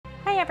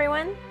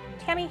everyone,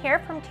 Tammy here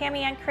from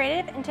Tammy and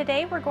Creative, and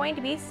today we're going to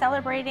be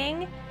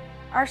celebrating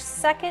our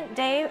second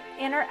day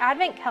in our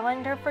Advent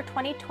calendar for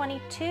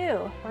 2022.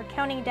 We're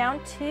counting down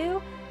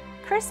to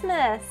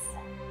Christmas.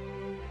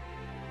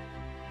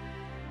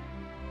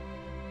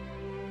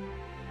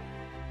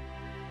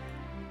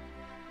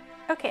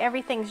 Okay,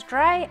 everything's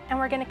dry, and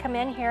we're going to come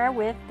in here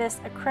with this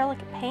acrylic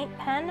paint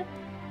pen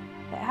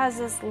that has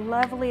this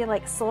lovely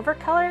like silver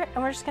color,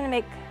 and we're just going to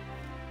make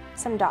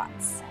some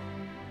dots.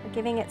 We're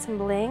giving it some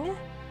bling.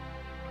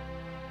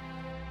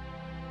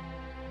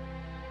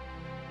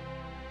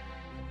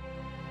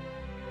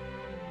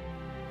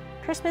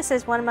 Christmas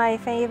is one of my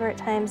favorite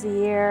times of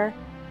year.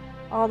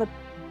 All the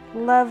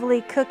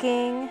lovely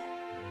cooking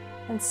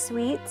and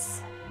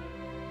sweets.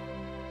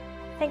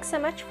 Thanks so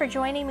much for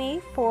joining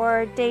me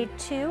for day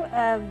 2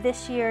 of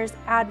this year's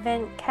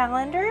Advent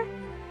calendar.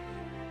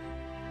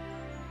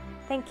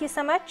 Thank you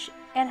so much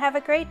and have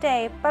a great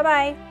day.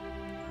 Bye-bye.